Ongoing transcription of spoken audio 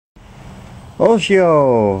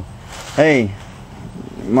Oshio. Hey,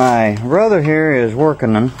 my brother here is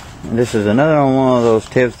working on, this is another one of those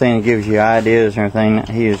tips things that gives you ideas and everything.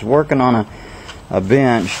 He is working on a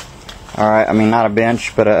bench. Alright, I mean not a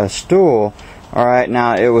bench, but a stool. Alright,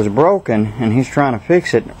 now it was broken and he's trying to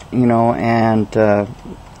fix it, you know, and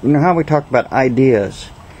you know how we talked about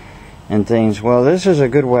ideas and things. Well, this is a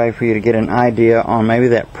good way for you to get an idea on maybe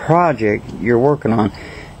that project you're working on.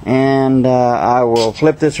 And I will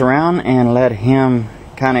flip this around and let him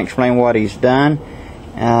kind of explain what he's done.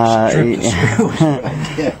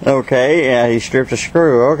 Okay, yeah, he stripped a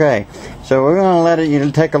screw. Okay, so we're going to let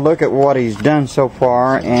you take a look at what he's done so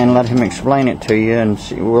far and let him explain it to you, and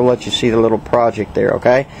we'll let you see the little project there.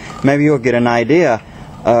 Okay, maybe you'll get an idea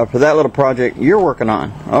for that little project you're working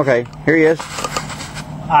on. Okay, here he is.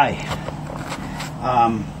 Hi.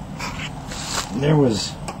 There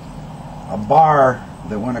was a bar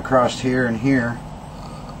that went across here and here,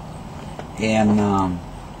 and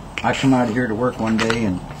I come out here to work one day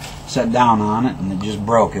and sat down on it, and it just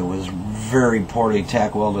broke. It was very poorly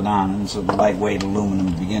tack welded on, and it's a lightweight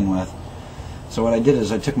aluminum to begin with. So what I did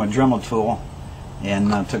is I took my Dremel tool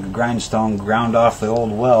and took a grindstone, ground off the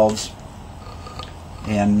old welds,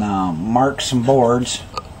 and marked some boards,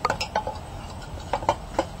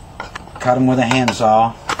 cut them with a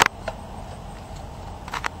handsaw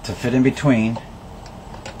to fit in between,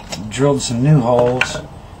 drilled some new holes,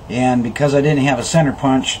 and because I didn't have a center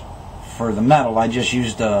punch for the metal, I just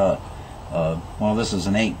used well, this is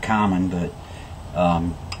an 8 common, but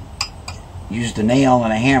used a nail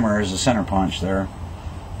and a hammer as a center punch there,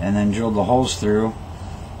 and then drilled the holes through.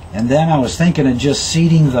 And then I was thinking of just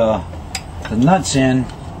seating the nuts in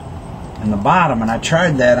the bottom, and I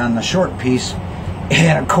tried that on the short piece,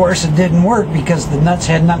 and of course it didn't work because the nuts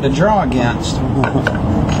had nothing to draw against.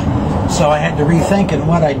 So I had to rethink, and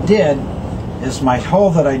what I did is my hole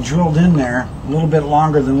that I drilled in there, a little bit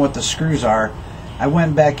longer than what the screws are, I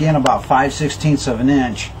went back in about 5/16 of an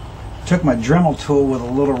inch, took my Dremel tool with a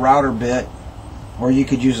little router bit, or you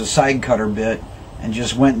could use a side cutter bit, and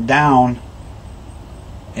just went down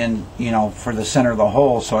and, you know, for the center of the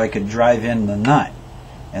hole so I could drive in the nut,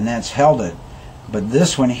 and that's held it. But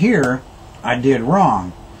this one here I did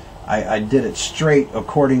wrong. I did it straight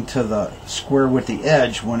according to the square with the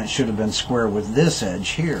edge when it should have been square with this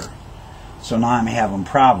edge here. So now I'm having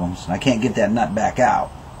problems. I can't get that nut back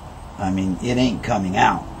out. I mean, it ain't coming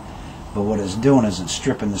out. But what it's doing is it's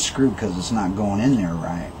stripping the screw because it's not going in there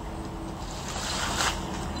right.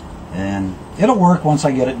 And it'll work once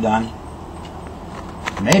I get it done.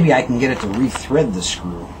 Maybe I can get it to rethread the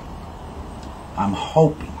screw. I'm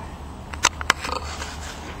hoping.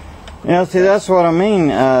 Yeah, see, that's what I mean.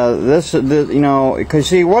 This, you know, because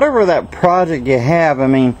see, whatever that project you have, I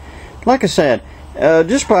mean, like I said,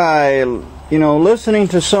 just by, you know, listening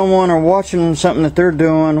to someone or watching something that they're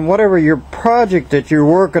doing, whatever your project that you're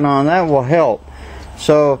working on, that will help.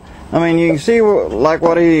 So, I mean, you can see, like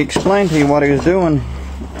what he explained to you, what he was doing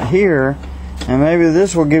here, and maybe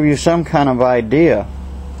this will give you some kind of idea.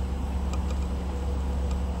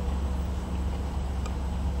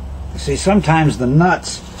 See, sometimes the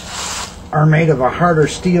nuts are made of a harder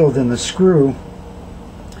steel than the screw,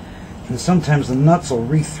 and sometimes the nuts will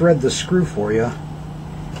rethread the screw for you.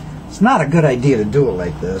 It's not a good idea to do it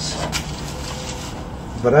like this,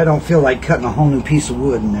 but I don't feel like cutting a whole new piece of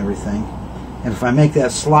wood and everything. And if I make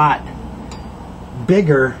that slot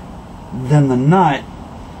bigger than the nut,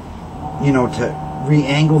 you know, to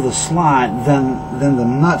re-angle the slot, then the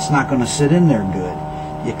nut's not going to sit in there good.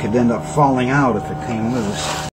 It could end up falling out if it came loose.